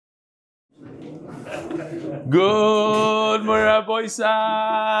Good morning, Rabbi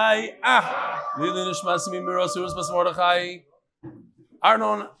Isai.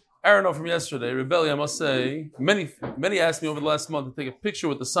 Arnon from yesterday, Rebellion, I must say, many asked me over the last month to take a picture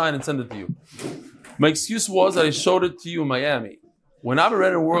with the sign and send it to you. My excuse was that I showed it to you in Miami. When Abba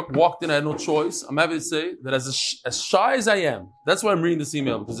Renner walked in, I had no choice. I'm happy to say that as shy as I am, that's why I'm reading this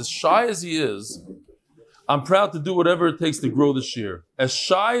email, because as shy as he is, I'm proud to do whatever it takes to grow this year. As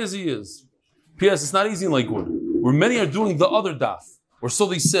shy as he is. P.S. It's not easy in Lakewood, where many are doing the other daf, or so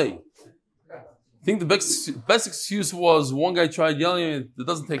they say. I think the best excuse was one guy tried yelling at me,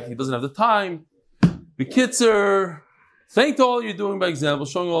 he doesn't have the time. The Kitzer, thank to all you're doing by example,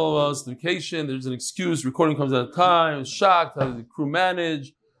 showing all of us the vacation, there's an excuse, recording comes at a time, shocked, how does the crew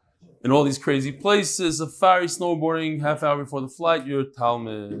manage, in all these crazy places, safari, snowboarding, half hour before the flight, you're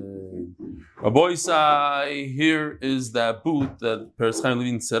Talmud. Rabbi Isai, here is that booth that Peretz Chaim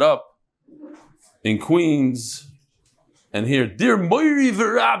Levine set up in Queens, and here, Dear Moiri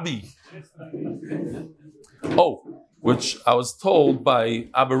Verabi. Which I was told by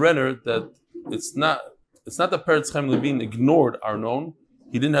Abba Renner that it's not that Peretz Chaim Levine ignored Arnon,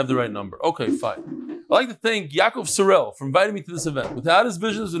 he didn't have the right number. Okay, fine. I'd like to thank Yaakov Sorel for inviting me to this event. Without his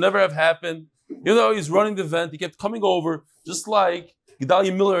vision, this would never have happened. Even though he's running the event, he kept coming over, just like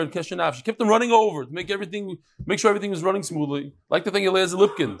Gedalia Miller and Keshe Nafesh. He kept him running over to make sure everything was running smoothly. I'd like to thank Eliezer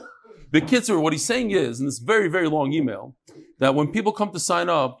Lipkin. The Kitzer, what he's saying is, in this very, very long email, that when people come to sign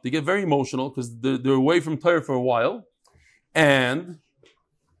up, they get very emotional because they're away from Torah for a while, and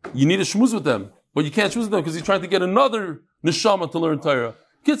you need to schmooze with them, but you can't schmooze with them because you're trying to get another neshama to learn Torah.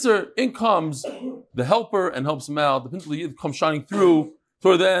 Kitzer, in comes the helper and helps him out. The Pintel Yid comes shining through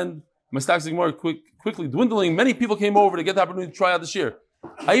toward the end. My stocks are quickly dwindling. Many people came over to get the opportunity to try out this year.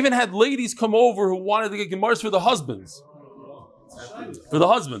 I even had ladies come over who wanted to get Gemaras for the husbands.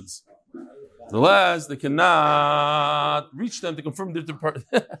 Nevertheless, they cannot reach them to confirm their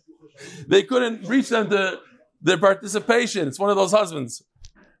they couldn't reach them to their participation. It's one of those husbands.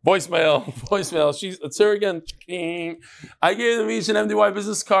 Voicemail. It's her again. I gave them each an MDY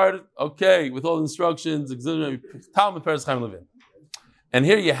business card. Okay, with all the instructions. Talmud Peretz Chaim Levin. And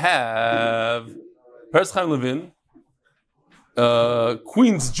here you have Peretz Chaim Levin,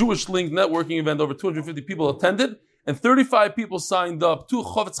 Queens Jewish Link networking event. Over 250 people attended. And 35 people signed up. 2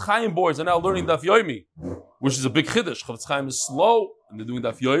 Chofetz Chaim boards are now learning Daf Yomi, which is a big chiddush. Chofetz Chaim is slow, and they're doing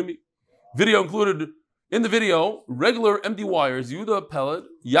Daf Yomi. Video included, in the video, regular MD Wires, Yehuda Pellet,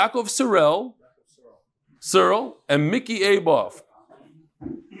 Yaakov Searle, and Mickey Aboff.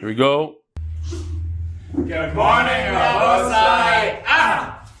 Here we go. Good morning, Rabosai.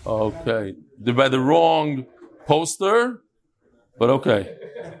 Okay. They're by the wrong poster, but okay.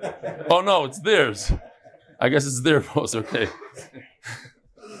 Oh no, it's theirs. I guess it's their post, okay.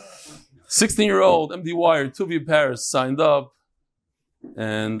 16-year-old MD Wire, Tuvia Paris, signed up,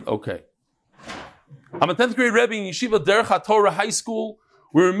 and okay. I'm a 10th grade Rebbe in Yeshiva Derech HaTorah High School.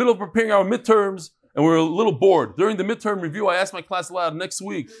 We're in the middle of preparing our midterms, and we're a little bored. During the midterm review, I asked my class aloud, next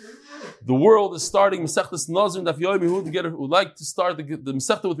week, the world is starting Masechtas Nazir and Daf Yomi. Who would like to start the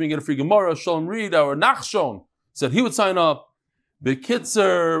Masechta with me and get a free Gemara? Shalom Reed, our Nachshon, said he would sign up. The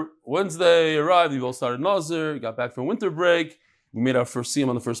Kitzer, Wednesday arrived, we all started Nazir, got back from winter break, we made our first siyum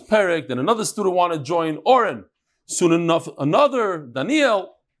on the first parak, then another student wanted to join Oren. Soon enough, another,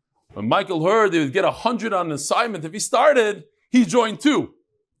 Daniel. When Michael heard they would get 100 on an assignment if he started, he joined too.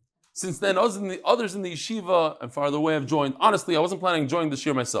 Since then, others in the yeshiva and farther away have joined. Honestly, I wasn't planning on joining this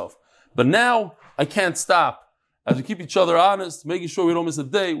year myself. But now, I can't stop. As we keep each other honest, making sure we don't miss a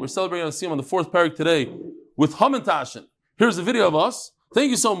day, we're celebrating our siyum on the 4th parak today with Hamantashen. Here's a video of us. Thank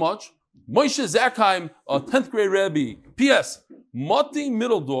you so much. Moshe Zakheim, a 10th grade Rebbe. P.S. Mati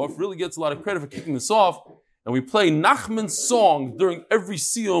Middeldorf really gets a lot of credit for kicking this off. And we play Nachman's song during every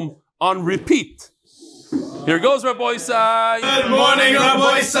siyum on repeat. Here goes, Rabbi Isai. Good morning,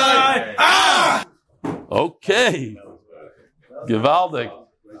 Rabbi Isai. Okay. Gewaldig.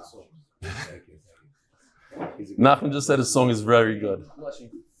 Nachman just said his song is very good.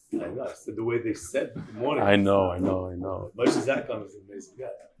 I know. I said the way they said good morning. I know. Moshe Zakheim is an amazing guy.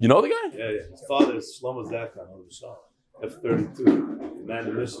 You know the guy? Yeah. His father is Shlomo Zakheim on the show. F-32, man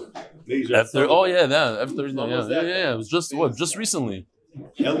of mission. F-32. Yeah. It was just recently.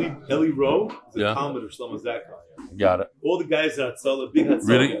 Eli Rowe is a Talmud of Shlomo Zakheim. Got it. All the guys are Hatzalah, big Hatzalah.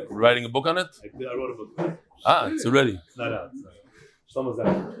 Really? Writing a book on it? I wrote a book. It's already. It's not out. Shlomo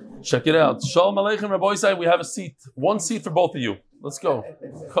Zakheim. Check it out. Shalom Aleichem, Rabbi Isai. We have a seat. One seat for both of you. Let's go.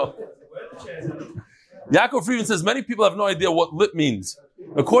 Yaakov Friedman says, many people have no idea what lit means.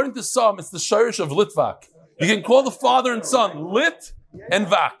 According to some, it's the shirish of litvak. You can call the father and son lit and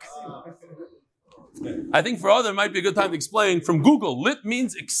vak. I think for other, it might be a good time to explain. From Google, lit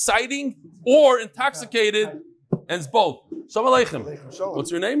means exciting or intoxicated, and it's both. Shalom Aleichem.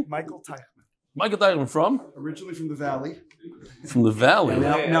 What's your name? Michael Teichman. Michael Teichman from? Originally from the Valley. From the Valley.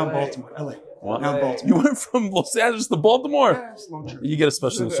 Now in Baltimore, LA. Wow. Now in Baltimore. You went from Los Angeles to Baltimore? Yeah, it's a long trip. You get a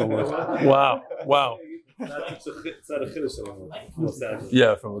special somewhere. Wow. It's not a Kiddush anymore.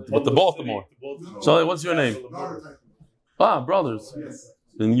 Yeah, with the Baltimore. Charlie, what's your name? Brothers. Yes.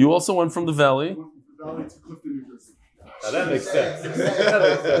 And you also went from the Valley. From the Valley to Clifton, New Jersey. Now that makes sense.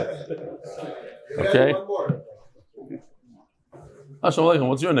 Okay. Assalamu alaikum.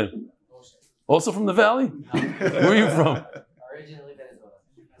 What's your name? Also from the Valley? Where are you from? Originally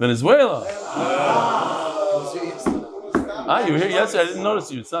Venezuela. Venezuela? You were here yesterday. I didn't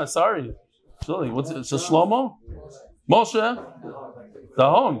notice you. Sorry. What's it? So Shlomo? Moshe?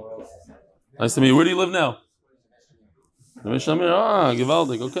 Dahon. Nice to meet you. Where do you live now?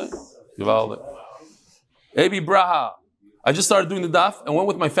 Givaldik. Okay. Givaldik. Abi Braha. I just started doing the daf and went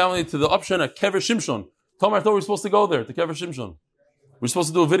with my family to the option at Kever Shimshon. Tomer, I thought we were supposed to go there, to Kever Shimshon. We're supposed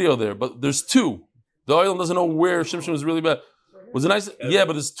to do a video there, but there's two. The oil doesn't know where Shimshon is really bad. Was it nice? Yeah,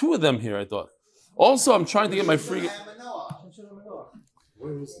 but there's two of them here, I thought. Also, I'm trying to get my free...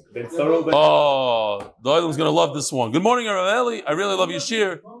 Oh, the oil's going to love this one. Good morning, Rav Eli. I really love your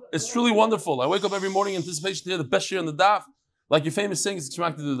shir. It's truly wonderful. I wake up every morning in anticipation to hear the best shir in the daf. Like your famous saying, it's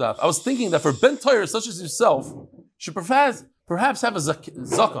Shmak to do the daf. I was thinking that for Ben Torah, such as yourself, should perhaps have a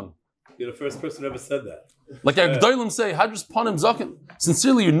zakon. You're the first person who ever said that. Like G'daylim say, Hadras Panim Zaken.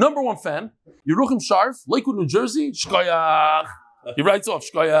 Sincerely, your number one fan, Yeruchim Sharf, Lakewood, New Jersey, Shkoyach. He writes off,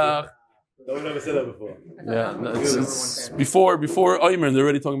 Shkoyach. No one ever said that before. Yeah, it's before Oymer, they're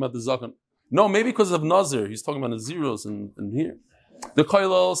already talking about the Zaken. No, maybe because of Nazir, he's talking about the zeros in here. The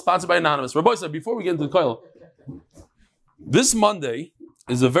Koilel, sponsored by Anonymous. Rabbi said, before we get into the Koilel, this Monday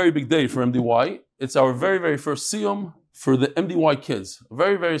is a very big day for MDY. It's our very, very first Siyum for the MDY kids. A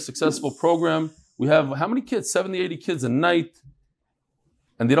very, very successful program. We have how many kids? 70, 80 kids a night.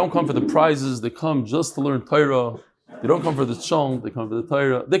 And they don't come for the prizes. They come just to learn Torah. They don't come for the Chong. They come for the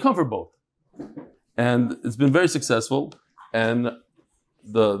Torah. They come for both. And it's been very successful. And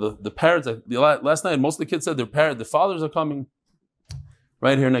the parents, last night, most of the kids said their fathers are coming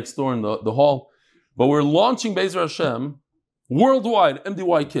right here next door in the hall. But we're launching Be'ezer Hashem worldwide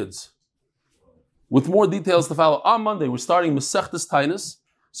MDY kids. With more details to follow. On Monday, we're starting Masechtas Tainus.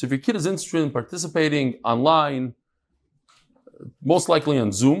 So if your kid is interested in participating online, most likely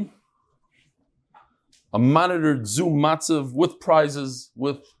on Zoom, a monitored Zoom matzav with prizes,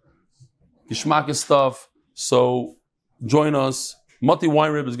 with Gishmaka stuff. So join us. Mati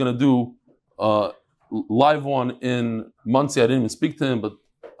Weinrib is going to do a live one in Muncie. I didn't even speak to him, but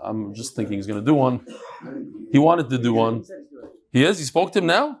I'm just thinking he's going to do one. He wanted to do one. He is? He spoke to him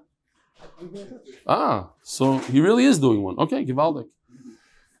now? So he really is doing one. Okay, Givaldik.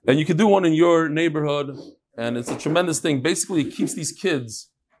 And you can do one in your neighborhood, and it's a tremendous thing. Basically, it keeps these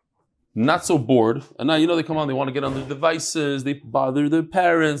kids not so bored. And now, they come on, they want to get on their devices, they bother their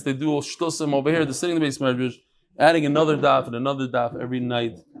parents, they do all shtusim over here, they're sitting in the basement, adding another daf and another daf every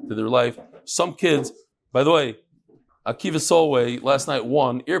night to their life. Some kids, by the way, Akiva Solway last night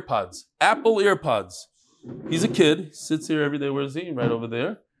won earpods, Apple earpods. He's a kid, sits here every day. Where is he? Right over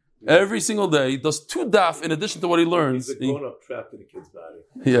there. Every single day, does 2 daf in addition to what he learns. He's a grown-up trapped in a kid's body.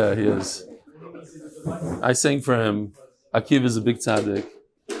 Yeah, he is. I sang for him. Akiva is a big tzaddik.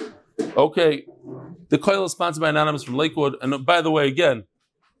 Okay, the Koil is sponsored by Anonymous from Lakewood. And by the way, again,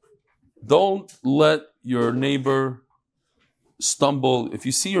 don't let your neighbor stumble. If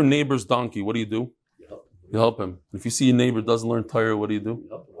you see your neighbor's donkey, what do? You help him. If you see your neighbor doesn't learn Torah, what do?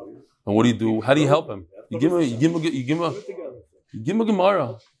 And what do? How do you help him? You give him a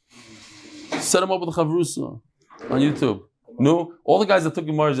Gemara. Set him up with a Chavrusa on YouTube. No, all the guys that took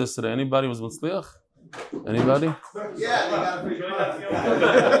Gemaras yesterday. Anybody was Matzliach? Anybody? Yeah, they got a free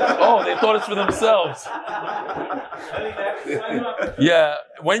Oh, they thought it's for themselves. Yeah,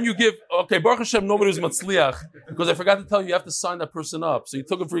 when you give, Baruch Hashem, nobody was Matzliach, because I forgot to tell you, you have to sign that person up. So you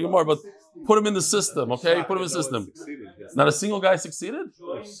took him for Gemara, but put him in the system, okay? Put him in the system. Not a single guy succeeded?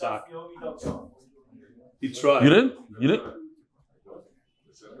 He tried. You didn't?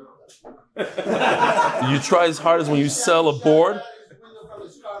 You try as hard as when you sell a board.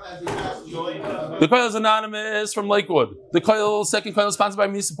 The Koil is Anonymous from Lakewood. The second Koil is sponsored by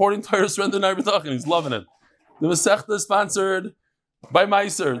me, supporting Torah Surrender and Arbitach, and he's loving it. The Masechta is sponsored by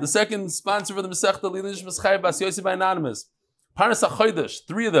Meiser. The second sponsor for the Masechta, Lilish Maschai Bas Yosef by Anonymous. Parnas HaChodesh,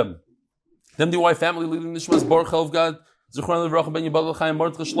 3 of them. The MDY family, Lilish Mas Bor Chelvgad, Zechron Levracha Ben Yibad L'chaim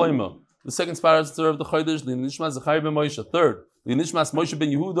Mordechai Shloimo. The second sponsor of the Chodesh, Lilish Mas Zachari Ben Moshe. Third, Lilish Mas Moshe Ben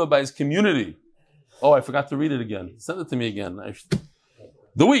Yehuda by his community. Oh, I forgot to read it again. Send it to me again.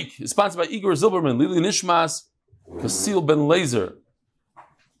 The week is sponsored by Igor Zilberman, Lili Nishmas, Kasil Ben Laser.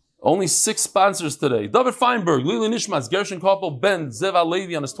 Only 6 sponsors today. David Feinberg, Lili Nishmas, Gershon Koppel, Ben Zeva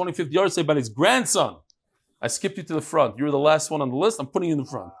Levi on his 25th yard say by his grandson. I skipped you to the front. You were the last one on the list. I'm putting you in the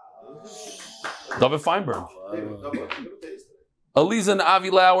front. David Feinberg. Aliza and Avi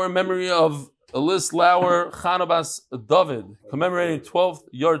Lauer, memory of Elis Lauer, Chanabas David, commemorating 12th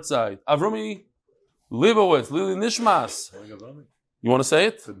yard side. Avrumi Leibowitz, Lili Nishmas. You want to say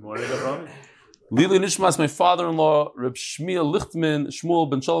it? Good morning, Avrami. Lili Nishmas, my father-in-law, Reb Shmuel Lichtman, Shmuel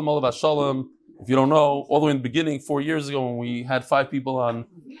Ben Shalom Olav Shalom. If you don't know, all the way in the beginning, 4 years ago, when we had 5 people on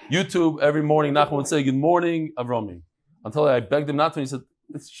YouTube, every morning, Nachman would say, good morning, Avrami. Until I begged him not to, and he said,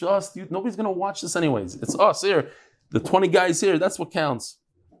 it's just you. Nobody's going to watch this anyways. It's us here. The 20 guys here, that's what counts.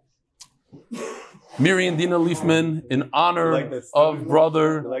 Miri and Dina Leafman, in honor of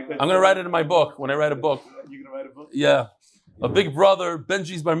brother. I'm going to write it in my book, when I write a book. You're going to write a book? Yeah. A big brother,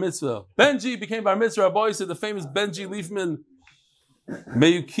 Benji's bar mitzvah. Benji became bar mitzvah. Our boy said, the famous Benji Leafman, may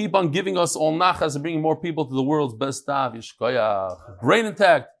you keep on giving us all nachas and bringing more people to the world's best staff. Yishkoyach. Brain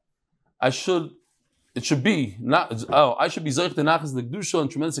intact. I should be zeich the nachas the kedusha and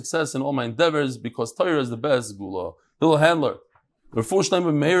tremendous success in all my endeavors because Torah is the best. Gula. Little handler. Refuah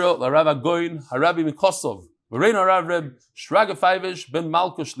Shleima Meira, Rav Agoin, Harabi Mikosov. V'rein Harav Reb Shraga Feivish Ben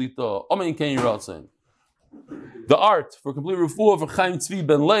Malko Shlita. Omen Ken Yiratzen. The art for complete refuah for Chaim Tzvi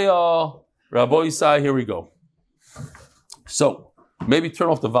Ben Leah. Rabbi Isai, here we go. So, maybe turn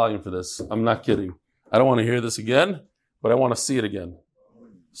off the volume for this. I'm not kidding. I don't want to hear this again, but I want to see it again.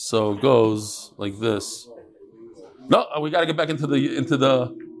 So it goes like this. No, we got to get back into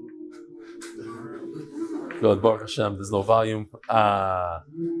the. God, Baruch Hashem, there's no volume.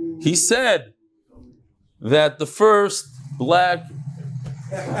 He said that the first black.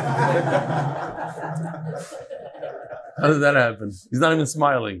 How did that happen? He's not even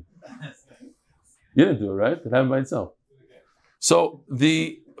smiling. You didn't do it, right? It happened by itself. So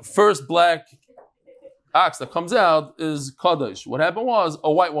the first black ox that comes out is Kaddish. What happened was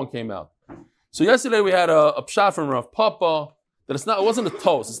a white one came out. So yesterday we had a pshat from Rav Papa that it wasn't a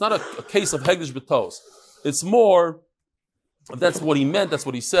toast. It's not a case of Hegdish b'tos. It's more, that's what he meant, that's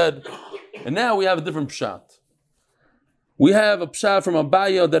what he said. And now we have a different pshat. We have a pshat from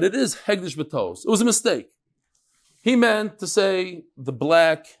Abaya that it is Hegdish b'tos. It was a mistake. He meant to say the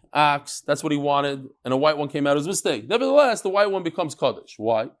black ox, that's what he wanted, and a white one came out. It was a mistake. Nevertheless, the white one becomes Kaddish.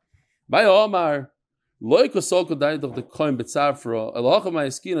 Why?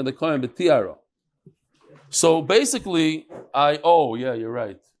 So basically, yeah, you're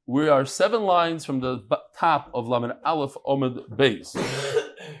right. We are 7 lines from the top of Lamed Aleph Omid Beis.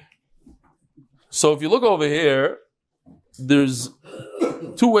 So if you look over here, there's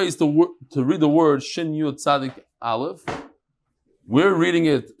 2 ways to read the word Shin Yud Tzadik Aleph. We're reading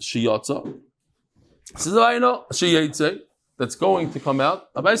it Shiyotza. Says, I know Shiyotze, that's going to come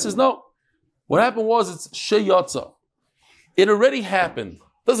out. Abai says, no. What happened was it's Shiyotza. It already happened.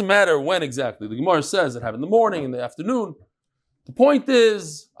 Doesn't matter when exactly. The Gemara says it happened in the morning, in the afternoon. The point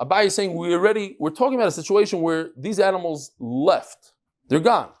is, Abai is saying we're talking about a situation where these animals left. They're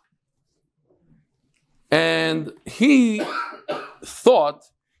gone. And he thought,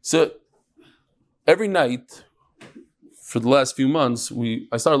 so every night, for the last few months,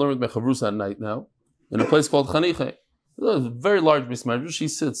 I started learning with Mechavrusa at night now, in a place called Chaniche. It's a very large mismarriage. She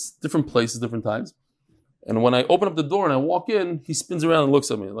sits different places, different times. And when I open up the door and I walk in, he spins around and looks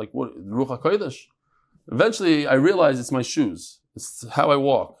at me like, what, Ruach HaKodesh? Eventually, I realize it's my shoes. It's how I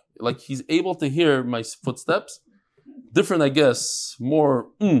walk. Like he's able to hear my footsteps. Different, I guess, more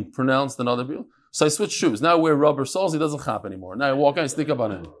pronounced than other people. So I switch shoes. Now I wear rubber soles. He doesn't chop anymore. Now I walk in, I stick up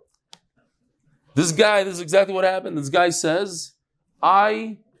on him. This is exactly what happened. This guy says,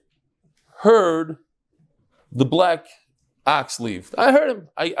 I heard the black ox leave. I heard him.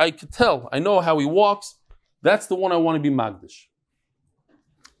 I could tell. I know how he walks. That's the one I want to be Magdish.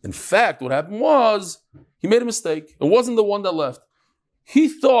 In fact, what happened was, he made a mistake. It wasn't the one that left. He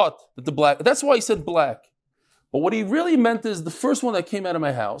thought that the black, that's why he said black. But what he really meant is the first one that came out of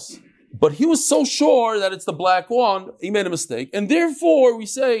my house. But he was so sure that it's the black one, he made a mistake. And therefore, we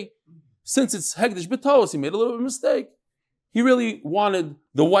say, since it's Hegdish B'tos, he made a little bit of a mistake. He really wanted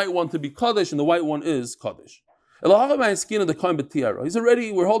the white one to be Kaddish, and the white one is Kaddish. We're holding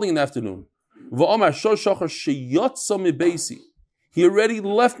in the afternoon. He already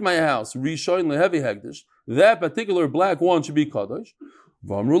left my house. That particular black one should be Kaddish.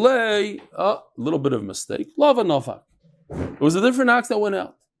 A little bit of a mistake. It was a different ox that went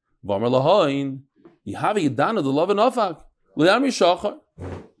out.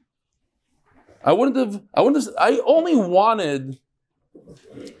 I only wanted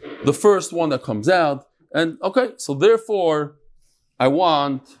the first one that comes out, and okay, so therefore, I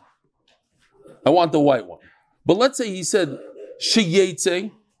want the white one. But let's say he said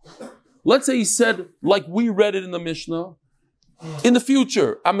sheyetze. Let's say he said, like we read it in the Mishnah, in the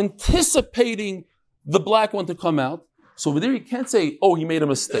future, I'm anticipating the black one to come out. So over there, you can't say, oh, he made a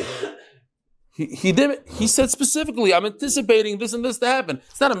mistake. He did. He said specifically, I'm anticipating this and this to happen.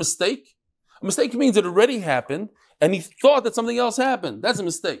 It's not a mistake. A mistake means it already happened, and he thought that something else happened. That's a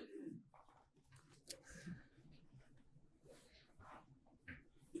mistake.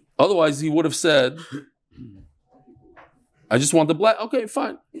 Otherwise, he would have said, I just want the black. Okay,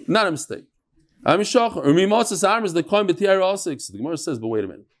 fine. Not a mistake. The Gemara says, but wait a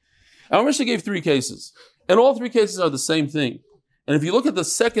minute. Our Mishnah gave 3 cases, and all 3 cases are the same thing. And if you look at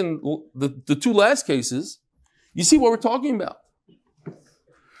the 2 last cases, you see what we're talking about.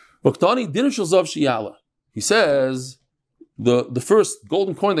 He says the first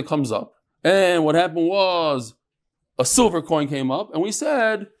golden coin that comes up, and what happened was a silver coin came up, and we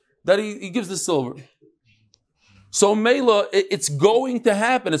said that he gives the silver. So Mela, it's going to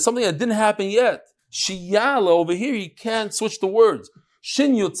happen. It's something that didn't happen yet. Shiyala over here, you can't switch the words.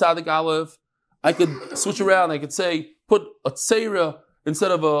 Shin Yud Tzadik Aleph, I could switch around. I could say put a tzeira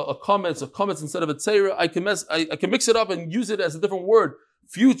instead of a kametz, instead of a tzeira. I can mix it up and use it as a different word.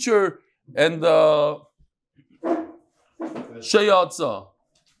 Future and sheyatza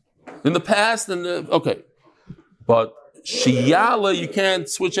in the past and okay, but shiyala you can't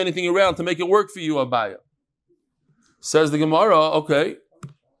switch anything around to make it work for you, Abaya. Says the Gemara, okay.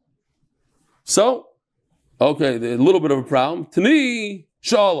 So, okay, a little bit of a problem. Tani,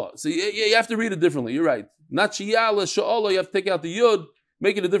 sha'ala. So you have to read it differently. You're right. Not shiyala, sha'ala. You have to take out the yud,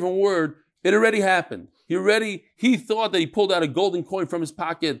 make it a different word. It already happened. He thought that he pulled out a golden coin from his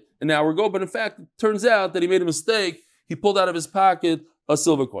pocket an hour ago, but in fact, it turns out that he made a mistake. He pulled out of his pocket a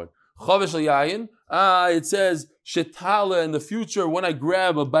silver coin. Chavesh al-yayin. It says, shetala in the future, when I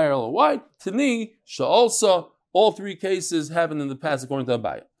grab a barrel of wine. Tani, sha'alsa. All 3 cases happened in the past according to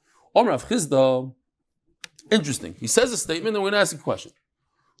Abaya. Omer Rav Chizda, interesting. He says a statement and we're going to ask a question.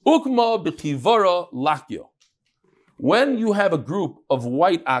 Ukma b'chivara lakyo. When you have a group of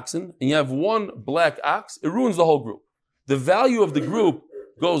white oxen and you have one black ox, it ruins the whole group. The value of the group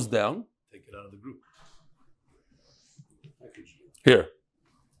goes down. Take it out of the group. Here.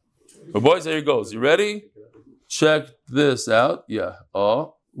 But boys, here it goes. You ready? Check this out. Yeah.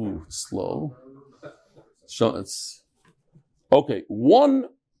 Slow. Okay, one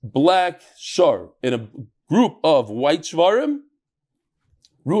black shar in a group of white shvarim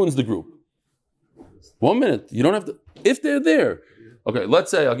ruins the group. 1 minute. You don't have to, if they're there. Okay, let's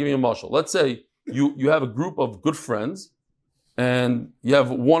say, I'll give you a mashal. Let's say you have a group of good friends and you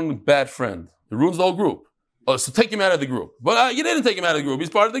have one bad friend. It ruins the whole group. So take him out of the group. But you didn't take him out of the group. He's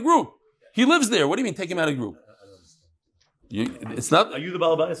part of the group. He lives there. What do you mean take him out of the group? It's not. Are you the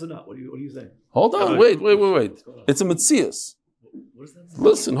Balabais or not? What are you saying? Hold on, wait. It's a Metzias. What is that?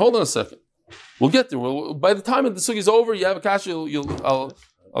 Listen, hold on a second. We'll get there. By the time the sugi is over, you have a kasha. I'll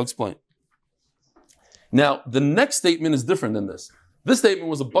explain. Now, the next statement is different than this. This statement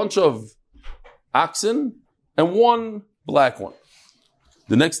was a bunch of oxen and one black one.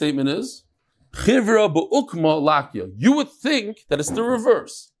 The next statement is chivra be'ukma lakya. You would think that it's the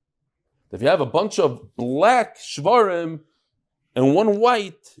reverse. If you have a bunch of black shvarim and one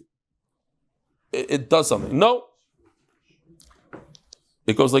white, it does something. No.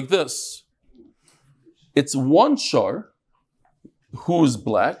 It goes like this. It's one shar who's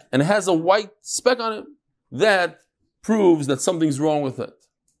black and has a white speck on it that proves that something's wrong with it.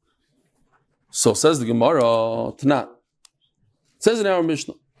 So says the Gemara, Tanat. It says in our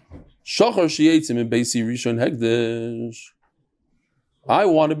Mishnah, Shachar sheyetzim in Beisi Rishon Hegdish. I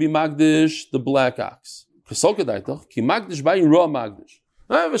want to be Magdish, the black ox. Ki Magdish bayin Ra Magdish.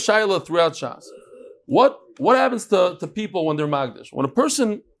 I have a shayla throughout Shas. What happens to people when they're Magdish? When a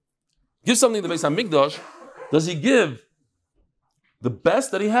person gives something to the Beis HaMikdash, does he give the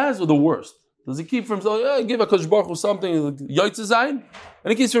best that he has or the worst? Does he keep for himself, give a Kodesh Baruch Hu something, Yotzei Zayin,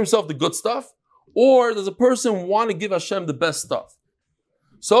 and he keeps for himself the good stuff? Or does a person want to give Hashem the best stuff?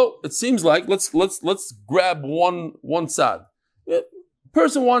 So it seems like, let's grab one side.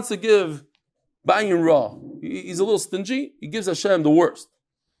 Person wants to give Bayin Ra. He's a little stingy. He gives Hashem the worst.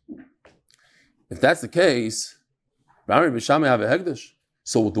 If that's the case,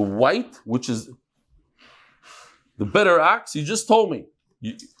 so the white, which is the better ox, you just told me.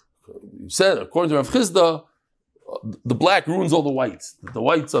 You said, according to Rav Chizda, the black ruins all the whites. The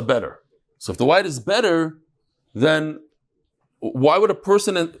whites are better. So if the white is better, then why would a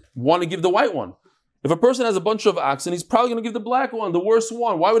person want to give the white one? If a person has a bunch of oxen, he's probably going to give the black one, the worst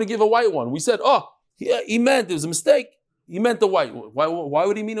one. Why would he give a white one? We said, he meant, it was a mistake. He meant the white. Why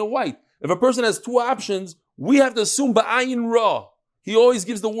would he mean a white? If a person has two options, we have to assume ba'ayin ra. He always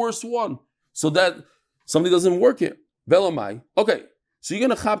gives the worst one. So that something doesn't work here. Velamai. Okay, so you're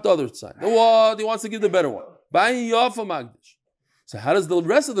going to chop the other side. The what? He wants to give the better one. Ba'ayin yafa magdish. So how does the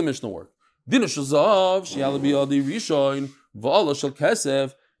rest of the Mishnah work? Dina shazav, shi'ala biyadi rishoin, v'ala shal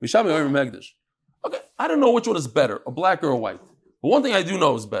kesef, v'sham yoyim magdish. Okay, I don't know which one is better, a black or a white. But one thing I do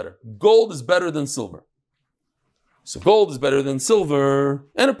know is better. Gold is better than silver. So gold is better than silver.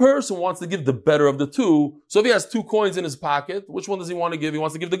 And a person wants to give the better of the two. So if he has 2 coins in his pocket, which one does he want to give? He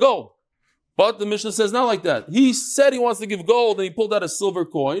wants to give the gold. But the Mishnah says not like that. He said he wants to give gold and he pulled out a silver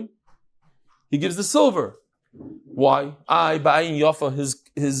coin. He gives the silver. Why? Ba'ayin yafa,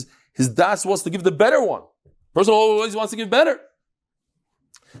 his das wants to give the better one. Person always wants to give better.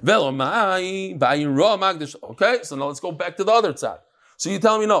 Okay, so now let's go back to the other side. So you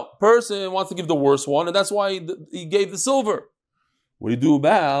tell me no, person wants to give the worst one, and that's why he gave the silver. What do you do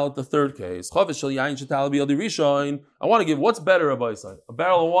about the third case? I want to give what's better, Rabbi Yisai? A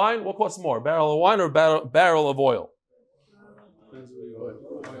barrel of wine? What costs more, a barrel of wine or a barrel of oil?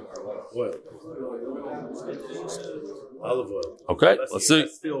 Oil. Olive oil. Okay, let's see.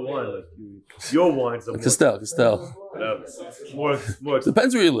 Still wine, like your wine's a Castel. more.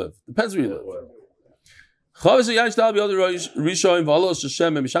 Depends where you live.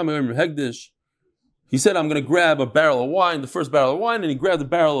 He said, I'm going to grab a barrel of wine, the first barrel of wine, and he grabbed a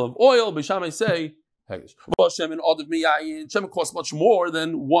barrel of oil. Beishamai say, Shem costs much more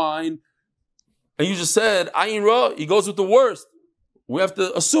than wine. And you just said, Ayin Ra, he goes with the worst. We have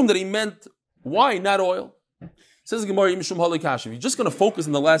to assume that he meant wine, not oil. Says the Gemara, Yimshum Hali Kasha. If you're just going to focus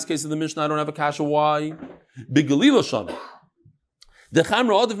in the last case of the Mishnah, I don't have a Kasha. Why? Begalil Shana. The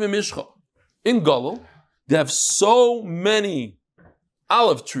Chamra Adav Mishcha. In Galil, they have so many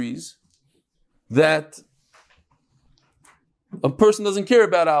olive trees that a person doesn't care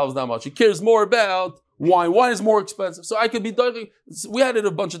about olives that much. He cares more about wine. Wine is more expensive. So I could be, we had it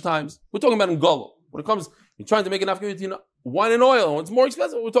a bunch of times. We're talking about in Galil. When it comes, you're trying to make an afternoon between wine and oil. When it's more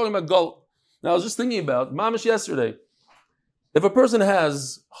expensive, we're talking about Galil. Now, I was just thinking about, Mamish yesterday, if a person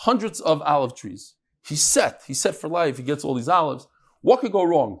has hundreds of olive trees, he's set for life, he gets all these olives, what could go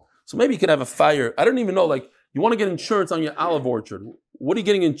wrong? So maybe you could have a fire. I don't even know, you want to get insurance on your olive orchard. What are you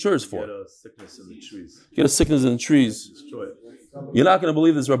getting insurance for? Get a sickness in the trees. Get a sickness in the trees. Destroy it. You're not going to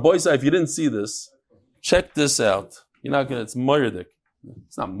believe this. Rabbi Yisai, if you didn't see this, check this out. It's Moyerdik.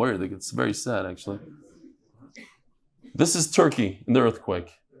 It's not Moyerdik, it's very sad, actually. This is Turkey in the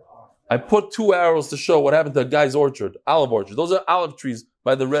earthquake. I put 2 arrows to show what happened to a guy's orchard, olive orchard. Those are olive trees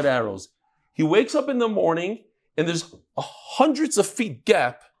by the red arrows. He wakes up in the morning and there's hundreds of feet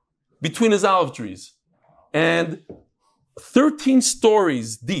gap between his olive trees and 13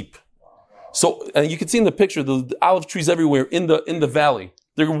 stories deep. So, and you can see in the picture the olive trees everywhere in the valley.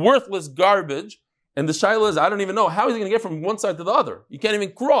 They're worthless garbage. And the shaila is, I don't even know how is he going to get from one side to the other. You can't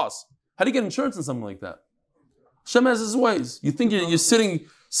even cross. How do you get insurance on something like that? Hashem has his ways. You think you're sitting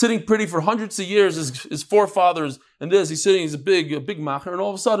pretty for hundreds of years, his forefathers, and he's a big macher, and all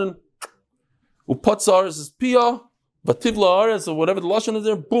of a sudden, upatzar is his piyah, bativla aretz, or whatever the lashon is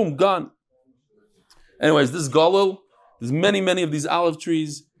there, boom, gone. Anyways, this Galil, there's many of these olive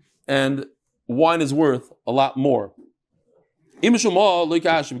trees, and wine is worth a lot more.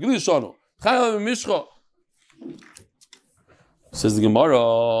 Says the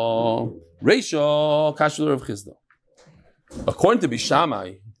Gemara, Reisha Kashul Rav Chizda. According to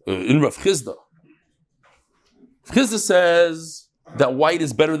Bishamai, in Rav Chizda says that white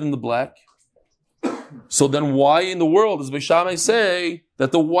is better than the black. So then why in the world does Bishamai say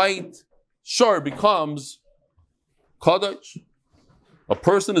that the white shar becomes Kadosh? A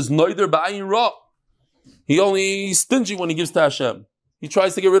person is neither ba'ayin ra. He's stingy when he gives to Hashem. He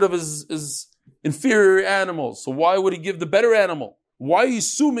tries to get rid of his inferior animals. So why would he give the better animal? Why are you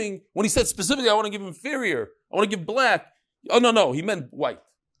assuming, when he said specifically, I want to give inferior, I want to give black? Oh, no, he meant white.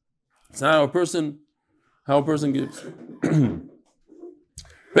 It's not how a person gives. I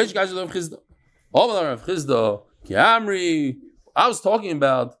was talking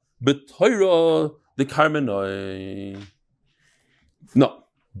about B'Torah the Karmenoi. No,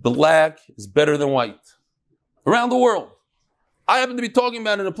 black is better than white. Around the world. I happen to be talking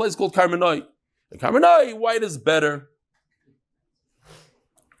about in a place called Karmenoi. In Karmenoi, white is better.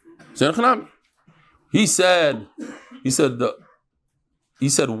 He said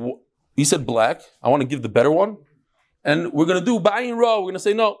black. I want to give the better one. And we're going to do ba'ayin ra. We're going to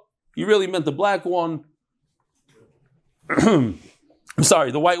say, no, he really meant the black one. I'm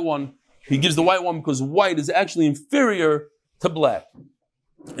sorry, the white one. He gives the white one because white is actually inferior to black.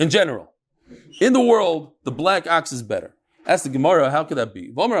 In general. In the world, the black ox is better. Ask the Gemara, how could that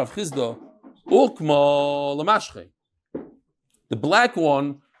be? The black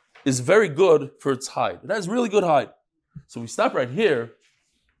one is very good for its hide. It has really good hide. So we stop right here.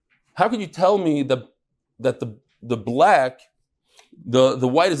 How can you tell me that the black, the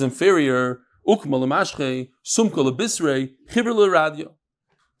white is inferior?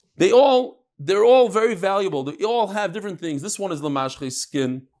 They're all very valuable. They all have different things. This one is lamashche,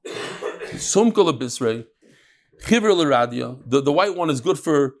 skin. Sumka lebisrei, chivr l'radia. The white one is good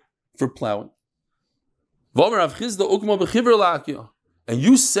for plowing. And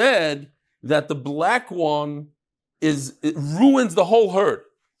you said that the black one it ruins the whole herd.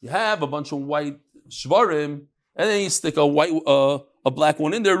 You have a bunch of white shvarim, and then you stick a black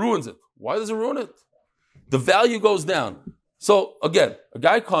one in there, ruins it. Why does it ruin it? The value goes down. So again, a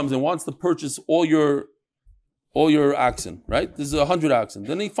guy comes and wants to purchase all your oxen, right? There's 100 oxen.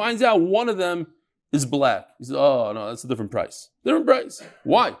 Then he finds out one of them is black. He says, "Oh no, that's a different price. Different price.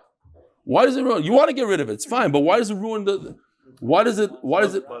 Why? Why does it ruin? You want to get rid of it? It's fine, but why does it ruin the? Why does it?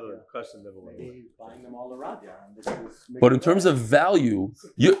 But in terms of value,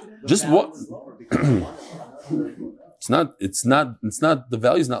 you just what? It's not. The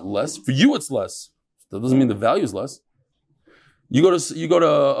value is not less for you. It's less. That doesn't mean the value is less. You go to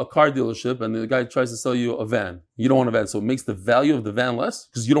a car dealership and the guy tries to sell you a van. You don't want a van, so it makes the value of the van less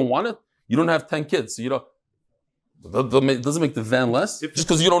because you don't want it. You don't have 10 kids, so you don't. It doesn't make the van less just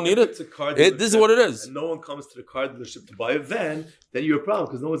because you don't need it. This is what it is. And no one comes to the car dealership to buy a van, then you have a problem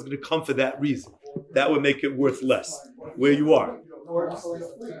because no one's going to come for that reason. That would make it worth less where you are.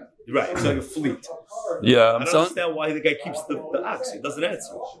 Right, it's like a fleet. Yeah, I don't understand why the guy keeps the ox. He doesn't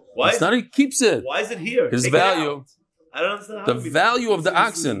answer. Why? It's not he keeps it. Why is it here? His value. I don't understand. The value of the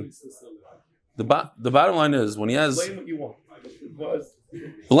oxen. The bottom line is when he has. Blame what you want.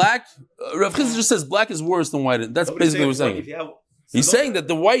 Black, Rav Chizda just says black is worse than white. That's basically what he's saying. He's saying that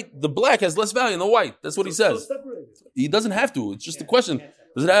the black has less value than the white. That's what he says. He doesn't have to. It's just a question.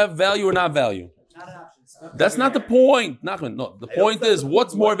 Does it have value or not value? That's not the point. No, the point is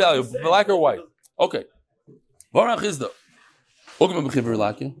what's more valuable, black or white? Okay. Rav Chizda.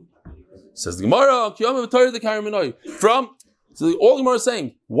 Says the Gemara, so all the Gemara is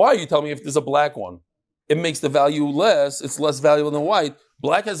saying, why are you telling me if there's a black one? It makes the value less, it's less valuable than white.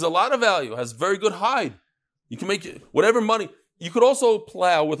 Black has a lot of value, has very good hide. You can make whatever money. You could also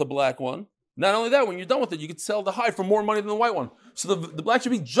plow with a black one. Not only that, when you're done with it, you could sell the hide for more money than the white one. So the black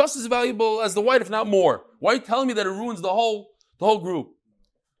should be just as valuable as the white, if not more. Why are you telling me that it ruins the whole group?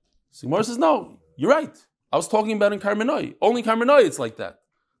 So Gemara says, no, you're right. I was talking about in Karmenoi. Only in Karmenoi it's like that.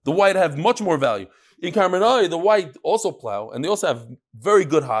 The white have much more value. In Karmenoi, the white also plow, and they also have very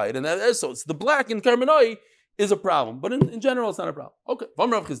good hide. And so it's the black in Karmenoi is a problem. But in general, it's not a problem. Okay.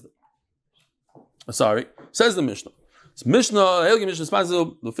 Sorry. Says the Mishnah. It's Mishnah,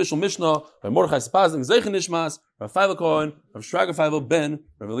 the official Mishnah, by Mordechai Sapaznik, Zeichen Nishmas, Rav Feivel Cohen, Rav Shraga Feivel Ben,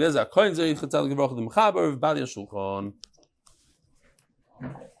 Rav Eliezer Cohen Zeich, Chetzel Gevroch, the Mechaber, Rav Badia Shulchan.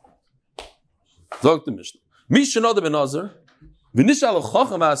 Zog the Mishnah. Mishnah the Ben Nazar,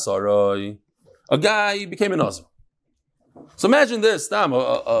 a guy became a Nazar. So imagine this,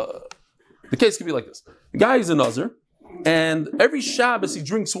 the case could be like this. The guy is a Nazar, and every Shabbos he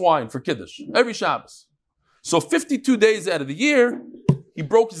drinks wine for Kiddush. Every Shabbos. So 52 days out of the year, he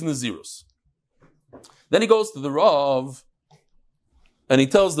broke his Nazirus. Then he goes to the Rav, and he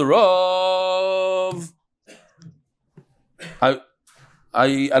tells the Rav, I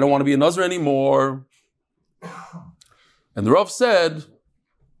don't want to be a Nazar anymore. And the Rav said,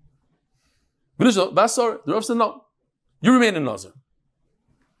 the Rav said, no, you remain a Nazar.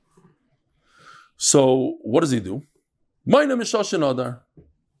 So what does he do?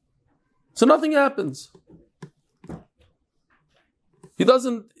 So nothing happens. We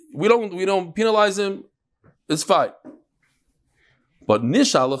don't penalize him. It's fine. But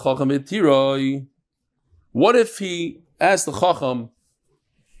what if he asked the Chacham,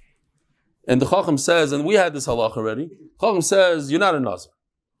 and the Chacham says, and we had this halach already, Chacham says, you're not a Nazar.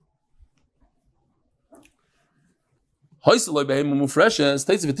 So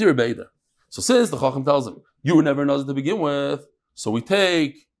since the Chacham tells him, you were never a Nazar to begin with, so we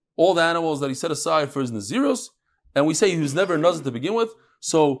take all the animals that he set aside for his Nazirus, and we say he was never a Nazar to begin with,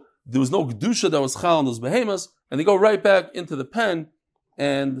 so there was no Kedusha that was chal on those behemoths, and they go right back into the pen,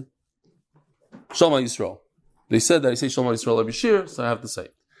 and Shalom Yisrael. They said that I say Shalom Yisrael every year, so I have to say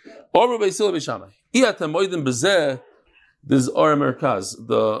it. This is Or Merkaz.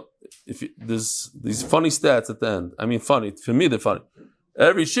 there's these funny stats at the end. I mean, funny for me, they're funny.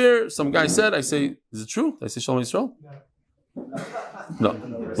 Every share, some guy said, I say, is it true? I say Shalom Yisrael. No,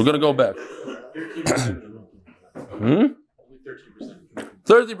 we're gonna go back.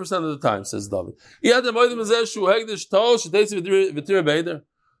 30% of the time, says David.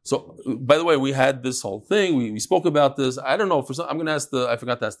 So, by the way, we had this whole thing. We spoke about this. I don't know. I'm going to ask I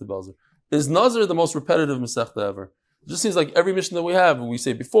forgot to ask the Belzer. Is Nazir the most repetitive Masechta ever? It just seems like every mission that we have, we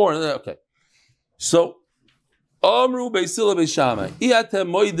say before, and then, okay. So, Amru Beisila Beishamai. Iatem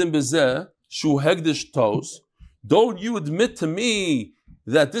Moidim Bezeh, Shu Hegdish Tos. Don't you admit to me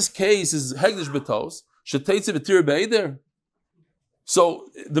that this case is Hegdish Betos? Sheteitze V'tir Beider? So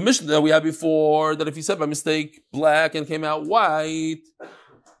the mission that we had before, that if you said by mistake black and came out white,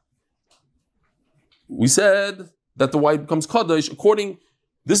 we said that the white becomes Kaddish.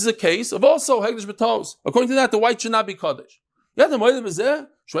 This is a case of also Hegdish Betos. According to that, the white should not be Kaddish. The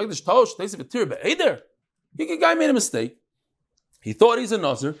guy made a mistake. He thought he's a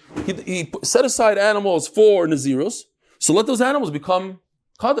Nazir. He set aside animals for Nazirus, so let those animals become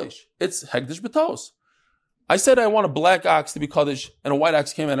Kaddish. It's Hegdish Betos. I said I want a black ox to be Kaddish, and a white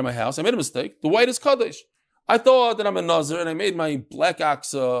ox came out of my house. I made a mistake. The white is Kaddish. I thought that I'm a Nazir, and I made my black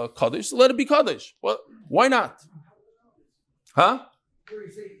ox Kaddish, so let it be Kaddish. Well, why not? Huh? Here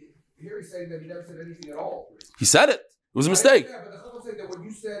he's saying that he never said anything at all. He said it. It was a mistake. Yeah, but the Chacham said that what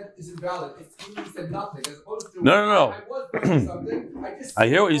you said is invalid. He said nothing, as opposed to... No. I was doing something. I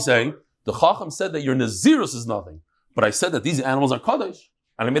hear what you're saying. The Chacham said that your Nazirus is nothing. But I said that these animals are Kaddish.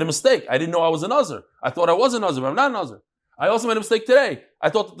 And I made a mistake. I didn't know I was a Nazir. I thought I was a Nazir, but I'm not a Nazir. I also made a mistake today. I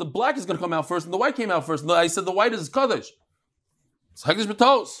thought that the black is going to come out first and the white came out first. And I said the white is Kaddish. It's Hegdish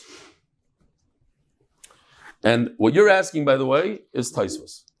B'tos. And what you're asking, by the way, is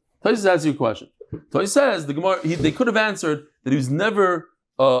Taisvus. Taisvus asks you a question. Taisvus says the Gemara, they could have answered that he was never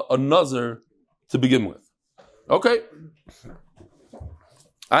a Nazir to begin with. Okay.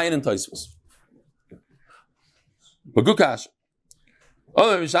 Ayin and Taisvus. But good cash.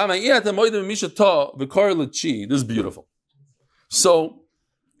 This is beautiful. So,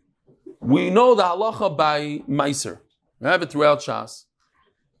 we know the halacha by Meiser. We have it throughout Shas.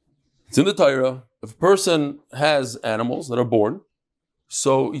 It's in the Torah. If a person has animals that are born,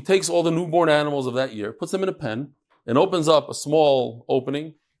 so he takes all the newborn animals of that year, puts them in a pen, and opens up a small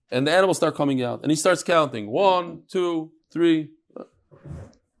opening, and the animals start coming out. And he starts counting. 1, 2, 3.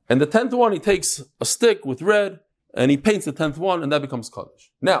 And the 10th one, he takes a stick with red, and he paints the 10th one, and that becomes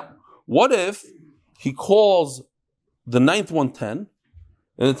Kaddish. Now, what if he calls the 9th one 10,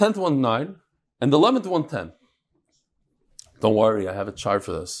 and the 10th one 9, and the 11th one 10? Don't worry, I have a chart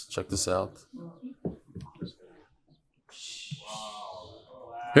for this. Check this out.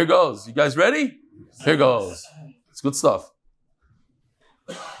 Here goes. You guys ready? Here goes. It's good stuff.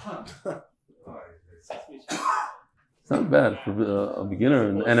 It's not bad for a beginner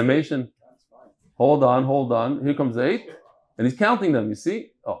in animation. Hold on. Here comes 8. And he's counting them, you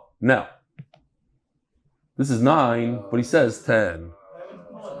see? Oh, now. This is 9, but he says 10.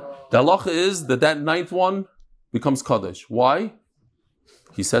 The halacha is that 9th one becomes Kaddish. Why?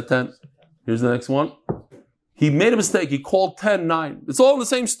 He said 10. Here's the next one. He made a mistake. He called 10, 9. It's all in the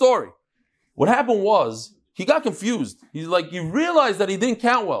same story. What happened was, he got confused. He's like, he realized that he didn't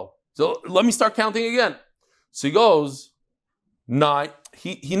count well. So let me start counting again. So he goes, 9.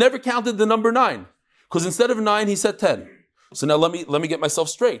 He never counted the number 9. Because instead of 9, he said 10. So now let me get myself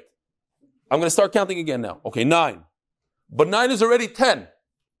straight. I'm going to start counting again now. Okay, 9. But 9 is already 10.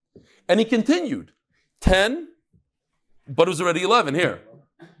 And he continued. 10, but it was already 11 here.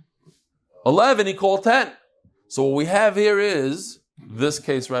 11, he called 10. So what we have here is, this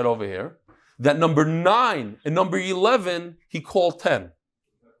case right over here, that number 9 and number 11, he called 10.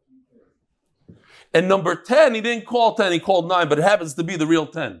 And number 10, he didn't call 10, he called 9, but it happens to be the real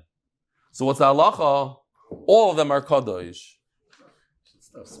 10. So what's the halacha? All of them are Kaddish.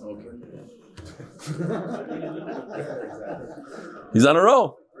 Stop smoking. He's on a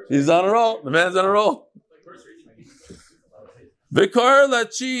roll. The man's on a roll. Vikar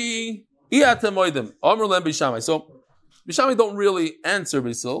lachi iatemoidim. Amr lem bishamai. So bishamai don't really answer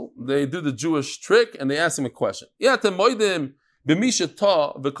Basil. They do the Jewish trick and they ask him a question. Iatemoidim b'misha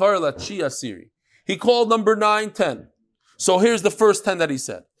ta vikar lachi asiri. He called number 9, 10. So here's the first 10 that he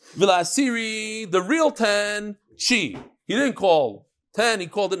said. Vilasiri, the real 10, chi. He didn't call 10, he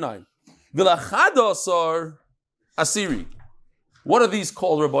called it 9. Vilachadosar asiri. What are these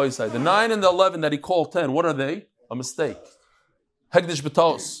called, Rabbi Yisai? The 9 and the 11 that he called 10, what are they? A mistake. Hegdish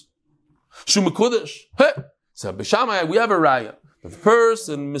B'tos. Shumakudish. Hey! So B'Shamai, we have a raya. If a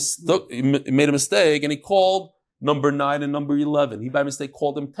person made a mistake and he called number 9 and number 11, he by mistake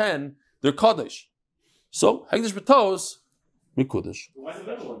called him 10, they're Kaddish. So, Hegdish B'Tos, Mikudish.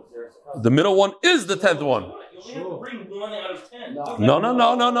 The middle one is the 10th one. You only have to bring 1 out of 10. No.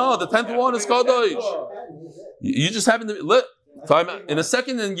 The 10th one is Kaddish. You just happen to be... Time in a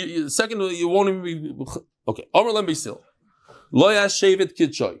second, and you won't even be... Okay. Amar Lem Beisil. Lo Yashevet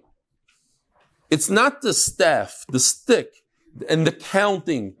Kitchoy. It's not the staff, the stick, and the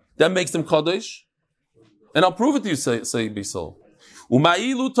counting that makes them Kaddish. And I'll prove it to you, say Beisil. What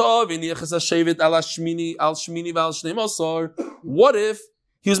if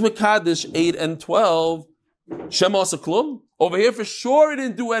he was Mekadesh 8 and 12? Shema Asaklum? Over here, for sure, he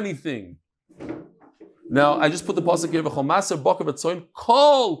didn't do anything. Now, I just put the pasuk here. Kol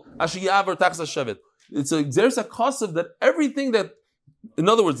Ashiyavar Tachas Shevet. It's a Xeris HaKosav that everything that, in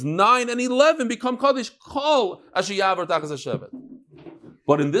other words, 9 and 11 become Kaddish. Kol Ashiyavar Tachas Shevet.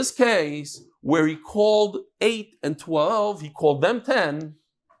 But in this case, where he called 8 and 12, he called them 10,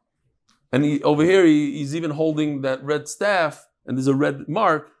 and over here he's even holding that red staff, and there's a red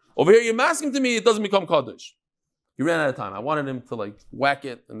mark. Over here, you're masking to me, it doesn't become Kaddish. He ran out of time. I wanted him to whack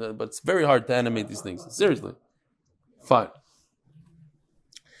it, but it's very hard to animate these things. Seriously. Fine.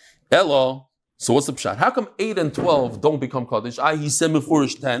 Elo, so what's the pshat? How come 8 and 12 don't become Kaddish? He said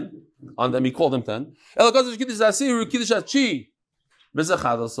Mefurish 10, on them he called them 10. Elo Kaddish Kiddush Asir, Kiddush Achi.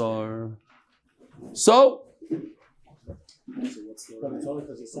 So,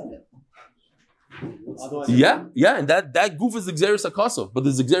 yeah, and that goof is the Xeris HaKosav. But the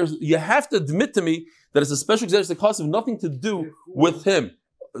Xeris, you have to admit to me that it's a special Xeris HaKosav, nothing to do with him.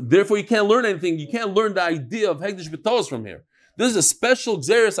 Therefore, you can't learn anything. You can't learn the idea of Hegdish B'Tos from here. This is a special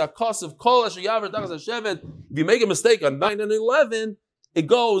Xeris HaKosav. Kol Hashayavar Tachas Hashevet. If you make a mistake on 9 and 11, it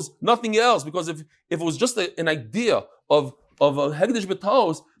goes nothing else. Because if it was just an idea of a Hegdish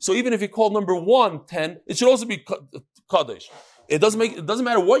B'Tos, so even if you call number 1 10, it should also be Kaddish. It doesn't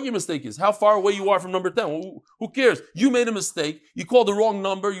matter what your mistake is, how far away you are from number 10. Who cares? You made a mistake, you called the wrong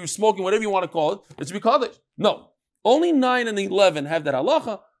number, you're smoking, whatever you want to call it, it should be Kaddish. No. Only 9 and 11 have that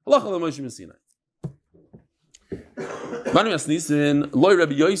halacha. Halacha l'Moshe Messinai. Manu Yasnisin, Loi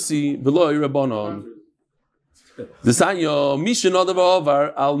Rabbi Yosi, V'loi Rabbanon. Desanyo, Mishin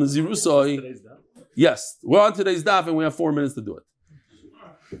Odavar al Nazirusoi. Yes, we're on today's daf and we have 4 minutes to do it.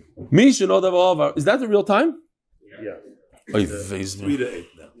 Mishin Odavar. Is that the real time? Yeah. 3 to 8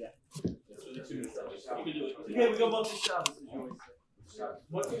 now. Okay, we go Motzi Shabbos.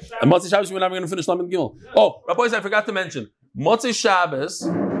 And Motzi Shabbos, we're not going to finish Lamed Gimel. Oh, Rabbi, I forgot to mention. Motzi Shabbos,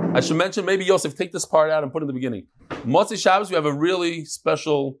 I should mention, maybe Yosef, take this part out and put it in the beginning. Motzi Shabbos, we have a really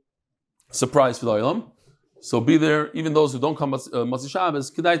special surprise for the Olam. So be there, even those who don't come Motzi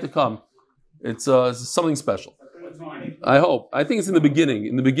Shabbos, kedai to come. It's something special. I hope. I think it's in the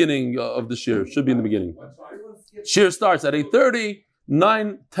beginning of the shir. Should be in the beginning. Shir starts at 8:30,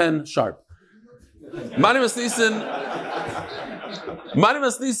 9:10 sharp. My name is Nissen.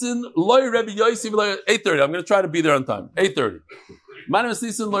 Loy Rebbe Yosef. 8:30. I'm going to try to be there on time. 8:30. My name is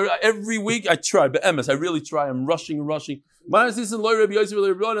Nissen. Every week I try, but MS, I really try. I'm rushing. My name is Nissen. Loy Rebbe Yosef.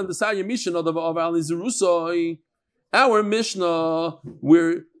 And the Sanya Mishnah of Al Nizirusoi. Our Mishnah,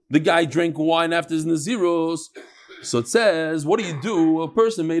 where the guy drank wine after his Naziros. So it says, what do you do? A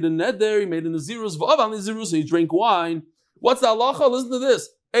person made a neder, he made a Nazirus, v'av Nazirus, he drank wine. What's the halacha? Listen to this.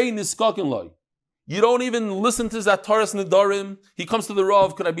 Ein niskaken loy. You don't even listen to Zataras Nedarim. He comes to the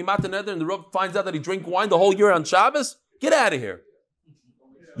Rav, could I be mata neder? And the Rav finds out that he drank wine the whole year on Shabbos? Get out of here.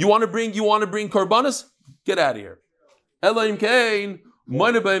 You want to bring korbanos? Get out of here. Elohim Kain,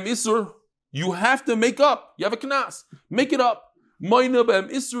 Moina B'em Isur. You have to make up. You have a knas. Make it up. Moina B'em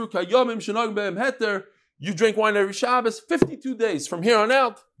Isur, Kayomim Shenag B'em Heter. You drink wine every Shabbos, 52 days. From here on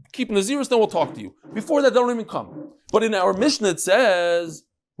out, keep Naziris, then we'll talk to you. Before that, they don't even come. But in our Mishnah, it says,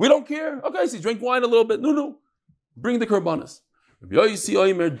 we don't care. Okay, so you drink wine a little bit. No. Bring the korbanos. In the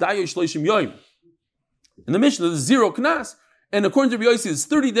Mishnah, there's 0 knas. And according to Rabbi Yossi, it's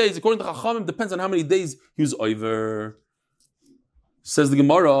 30 days. According to Chachamim, depends on how many days he was over. Says the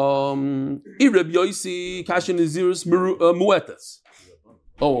Gemara, Rabbi Yossi, Kashin Naziris Muetas.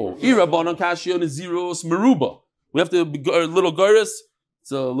 Oh, Irabana Kashia Naziros Meruba. We have to be a little Gairis. It's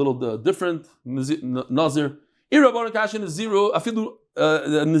a little different. Nazir. Irabana Kashia Naziro, Afilu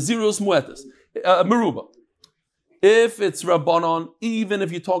Naziros Muetas. Meruba. If it's Rabbanon, even if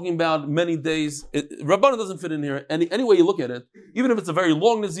you're talking about many days, Rabbanon doesn't fit in here. Any way you look at it, even if it's a very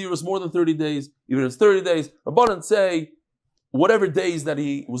long Naziros, more than 30 days, even if it's 30 days, Rabbanon say whatever days that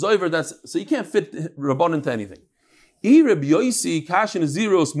he was over, so you can't fit Rabbanon into anything. But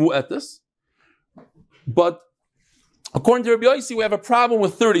According to Rabbi Yossi, we have a problem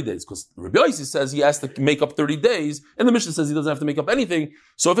with 30 days because Rabbi Yossi says he has to make up 30 days, and the Mishnah says he doesn't have to make up anything.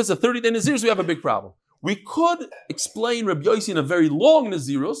 So if it's a 30-day Nazirus, we have a big problem. We could explain Rabbi Yossi in a very long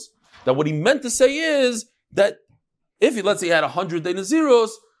Nazirus that what he meant to say is that if he, let's say, he had 100-day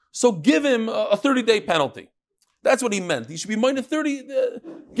Nazirus, so give him a 30-day penalty. That's what he meant. He should be minded 30,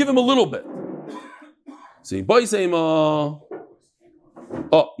 give him a little bit. So Ibayis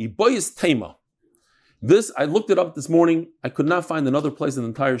Tema. This, I looked it up this morning. I could not find another place in the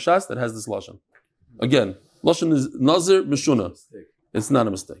entire Shas that has this Lashon. Again, Lashon is Nazir Mishuna. It's not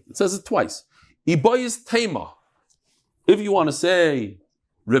a mistake. It says it twice. Ibayis Tema. If you want to say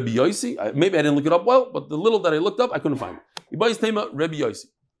Rabbi Yossi, maybe I didn't look it up well, but the little that I looked up, I couldn't find it. Ibayis Tema, Rabbi Yossi.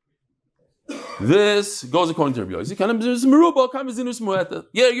 This goes according to Rabbi Yossi.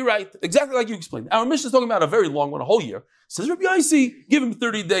 Yeah, you're right. Exactly like you explained. Our Mishnah is talking about a very long one, a whole year. It says Rabbi Yossi, give him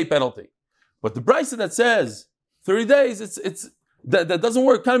 30-day penalty. But the Brisa that says 30 days, that doesn't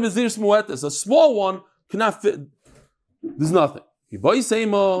work. Kind of a small one cannot fit. There's nothing. Ibayis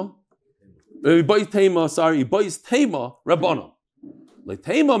Tema, Rabbanon. Like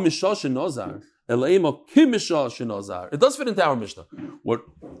Tema Misha Shenozar, Eleima Kim Misha Shenozar. It does fit into our Mishnah. What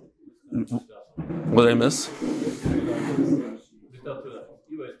did I miss?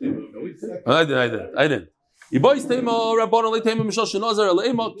 I did. Ibayis Tema Rabbanon Leitema Misha Shenozar,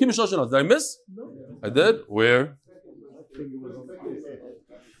 Eleima Kim Misha Shenozar. Did I miss? I did. Where?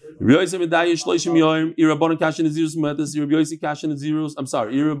 Rabbi Yossi Medayish Shloshim Yoim, Irabbanon Kashin Nazirus Muetas, Rabbi Yossi Kashin Nazirus. I'm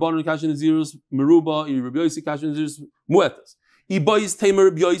sorry, Irabbanon Kashin Nazirus Meruba, Rabbi Yossi Kashin Nazirus Muetas. Ibayis Tema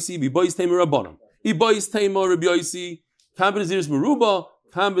Rabbi Yossi, Ibayis Tema Rabbanon. Ibayis Tema Rabbi Yossi, Kam Nazirus Meruba,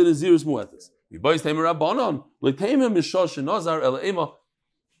 Kam Nazirus Muetas. Ibayis Tema Rabbanon, Letema Misha Shenozar, Eleima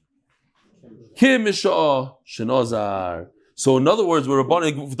Kim Misha Shenozar. So in other words, where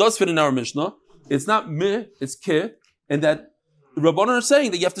Rabbanon does fit in our Mishnah, it's not me, it's ki, and that Rabbanon are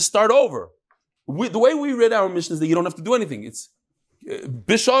saying that you have to start over. The way we read our Mishnah is that you don't have to do anything. It's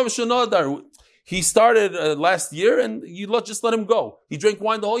Bishav Shenadar. He started last year, and you just let him go. He drank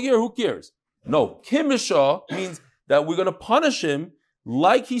wine the whole year. Who cares? No, Kimisha means that we're going to punish him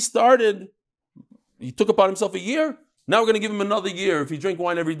like he started. He took upon himself a year. Now we're going to give him another year if he drank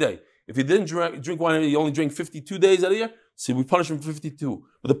wine every day. If he didn't drink wine, he only drank 52 days out of the year. So we punish him for 52.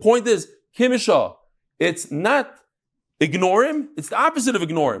 But the point is, Kimisha, it's not ignore him. It's the opposite of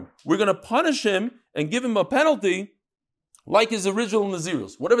ignore him. We're going to punish him and give him a penalty like his original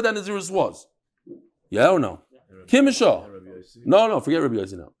Nazirus, whatever that Nazirus was. Yeah or no? Kimisha. No, forget Rabbi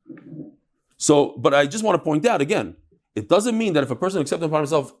Yossi now. So, but I just want to point out again, it doesn't mean that if a person accepts upon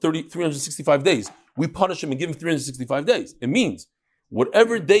himself 365 days, we punish him and give him 365 days. It means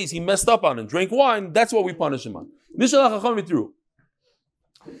whatever days he messed up on and drank wine, that's what we punish him on.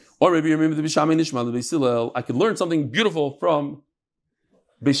 Or maybe remember the Beishamai Nishma, the Beis Hillel. I could learn something beautiful from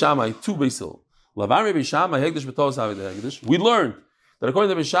Beishamai to Beis Hillel. Lavari Beishamai Hegdish B'Tos Havi the Hegdish. We learned that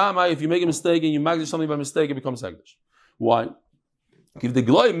according to Beishamai, if you make a mistake and you magdish something by mistake, it becomes Hegdish. Why? Give the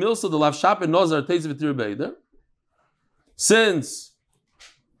Gloy Milsa the Lav Shap and Nozar Teiz V'Tir Beider. Since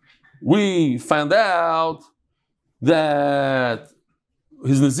we found out that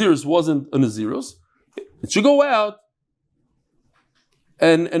his Nazirus wasn't a Nazirus, it should go out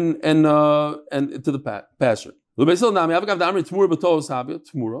and to the pasture.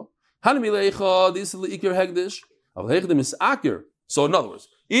 So in other words,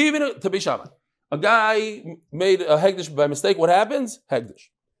 even to Beishamai, a guy made a hegdish by mistake. What happens? Hegdish.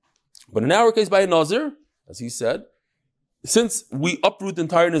 But in our case, by a nazir, as he said, since we uproot the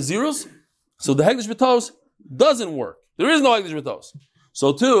entire nazirus, so the hegdish b'tos doesn't work. There is no hegdish b'tos.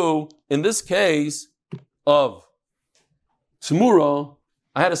 So too, in this case of Tzmura,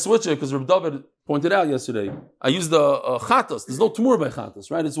 I had to switch it because Reb David pointed out yesterday. I used the chatas. There's no Tzmura by chatas,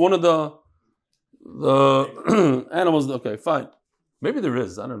 right? It's one of the animals. Okay, fine. Maybe there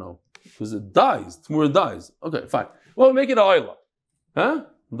is. I don't know. Because it dies. Tzmura dies. Okay, fine. Well, make it a ayla. Huh?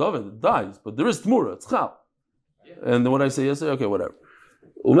 David, it dies. But there is Tzmura. It's chal. And then what I say yesterday, okay, whatever.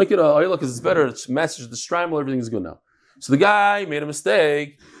 We'll make it a ayla because it's better. It matches the strimal. Everything is good now. So the guy made a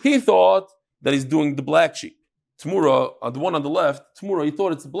mistake. He thought that he's doing the black sheep. Tmura, the one on the left, Tmura, he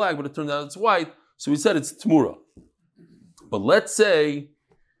thought it's black, but it turned out it's white, so he said it's Tmura. But let's say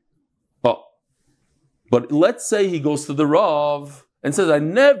he goes to the Rav and says, I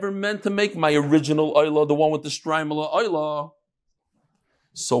never meant to make my original Oyla, the one with the Strimala Oyla.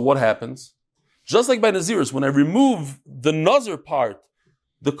 So what happens? Just like by Nazirus, when I remove the Nazir part,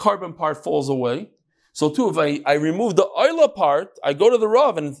 the carbon part falls away. So too, if I remove the Oyla part, I go to the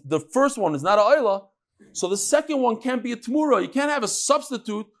Rav, and the first one is not an Oyla, so the second one can't be a Tmura. You can't have a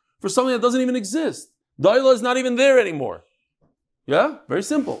substitute for something that doesn't even exist. The oila is not even there anymore. Yeah? Very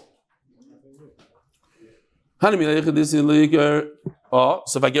simple. So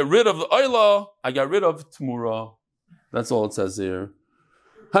if I get rid of the oila, I got rid of tmura. That's all it says here.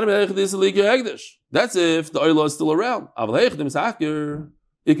 That's if the oila is still around.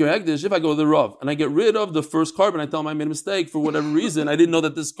 If I go to the Rav and I get rid of the first carbon, I tell him I made a mistake for whatever reason. I didn't know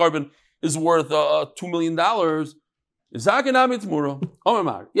that this carbon is worth $2 million.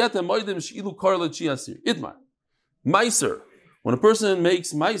 Meiser. When a person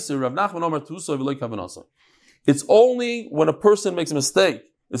makes meiser, Rav Nachman Omar Tusa v'lo kavanasa. It's only when a person makes a mistake.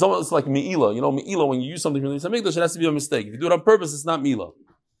 It's almost like me'ila. You know, me'ila, when you use something from the Mikdash, it has to be a mistake. If you do it on purpose, it's not me'ila.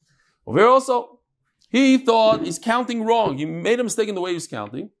 Over here also, he thought he's counting wrong. He made a mistake in the way he was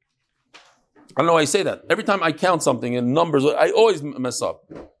counting. I don't know why I say that. Every time I count something in numbers, I always mess up.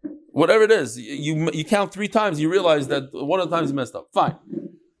 Whatever it is, you count 3 times, you realize that one of the times you messed up. Fine.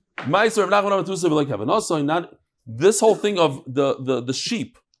 This whole thing of the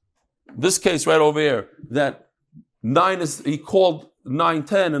sheep, this case right over here, that 9 is, he called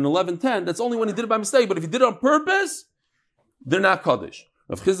 9:10 and 11:10, that's only when he did it by mistake. But if he did it on purpose, they're not Kaddish.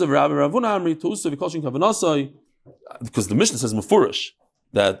 Because the Mishnah says Mefurish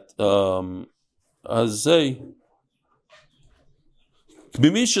that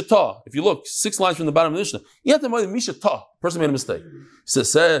if you look 6 lines from the bottom of the Mishnah, you have to know Misha person made a mistake. He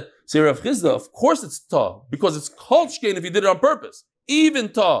says, Rav Chizda, of course it's ta, because it's called shkein if you did it on purpose. Even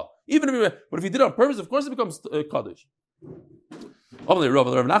ta. But if you did it on purpose, of course it becomes Kaddish.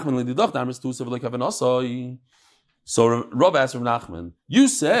 So Rav asked Rav Nachman, you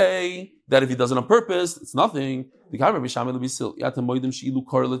say that if he does it on purpose, it's nothing. So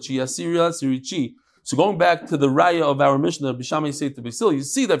going back to the raya of our Mishnah, Bishamai say to Basil, you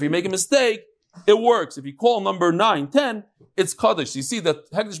see that if you make a mistake, it works. If you call number 9, 10, it's Kaddish. You see that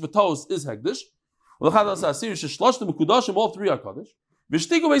Hegdish B'tos is Hegdish. All 3 are Kaddish.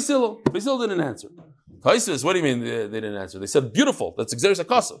 Basil didn't answer. Taisus, what do you mean they didn't answer? They said, beautiful, that's Xeris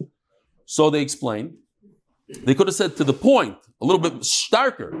HaKasav. So they explained. They could have said to the point, a little bit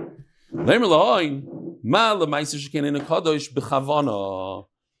starker.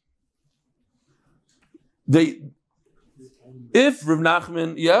 If Rav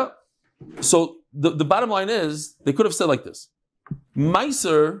Nachman, so the bottom line is, they could have said like this.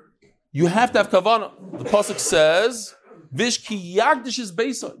 Meiser, you have to have kavana. The pasuk says, Vish ki yagdish is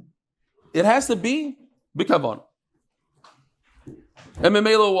beison. It has to be b'kavana. And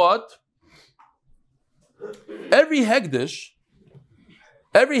memela what? Every hegdish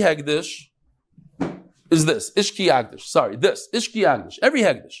is this. Ishki yagdish. Sorry, this. Ishki yagdish. Every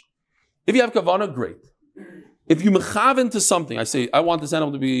hegdish. If you have kavana, great. If you mechaven to something, I say, I want this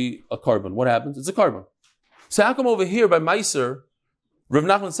animal to be a carbon. What happens? It's a carbon. So how come over here by Meiser, Rav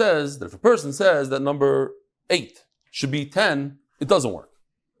Nachman says that if a person says that number 8 should be 10, it doesn't work.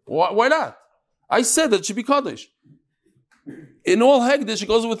 Why not? I said that it should be Kaddish. In all Hegdish, it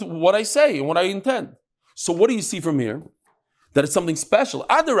goes with what I say and what I intend. So what do you see from here? That it's something special.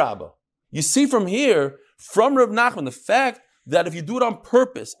 Adarabba. You see from here, from Rav Nachman, the fact that if you do it on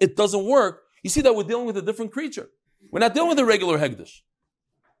purpose, it doesn't work. You see that we're dealing with a different creature. We're not dealing with a regular Hegdish.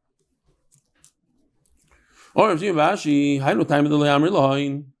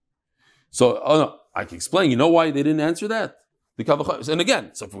 So I can explain. You know why they didn't answer that? And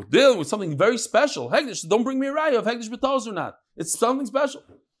again, so if we're dealing with something very special, Hegdish, don't bring me a raya of Hegdish B'tos or not. It's something special.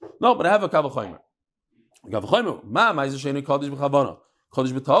 No, but I have a Kavachomer. Kavachomer, ma ma'izah she'enu Kaddish B'chavana.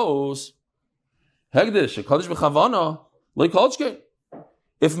 Kaddish B'tos. Hegdish, Kaddish B'chavana, like Kaddish.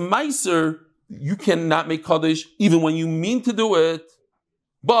 If Meiser, you cannot make Kaddish even when you mean to do it,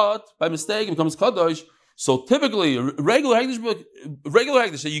 but by mistake it becomes Kaddish. So typically, regular Hegdish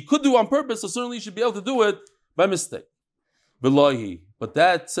that you could do on purpose, so certainly you should be able to do it by mistake. V'lohi. But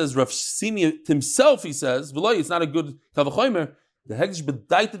that says Rav Simi himself, he says, V'lohi, it's not a good Kavachomer. The Hegdish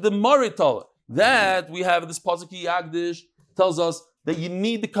B'daita the Marital. That we have this Pasuk Yagdish tells us that you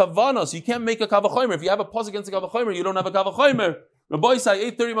need the Kavana, so you can't make a Kavachomer. If you have a Pasuk against a Kavachomer, you don't have a Kavachomer. Rabbi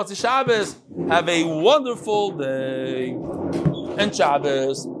Isai, 8:30 Matzah Shabbos. Have a wonderful day and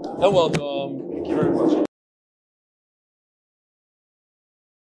Shabbos and welcome. Thank you very much.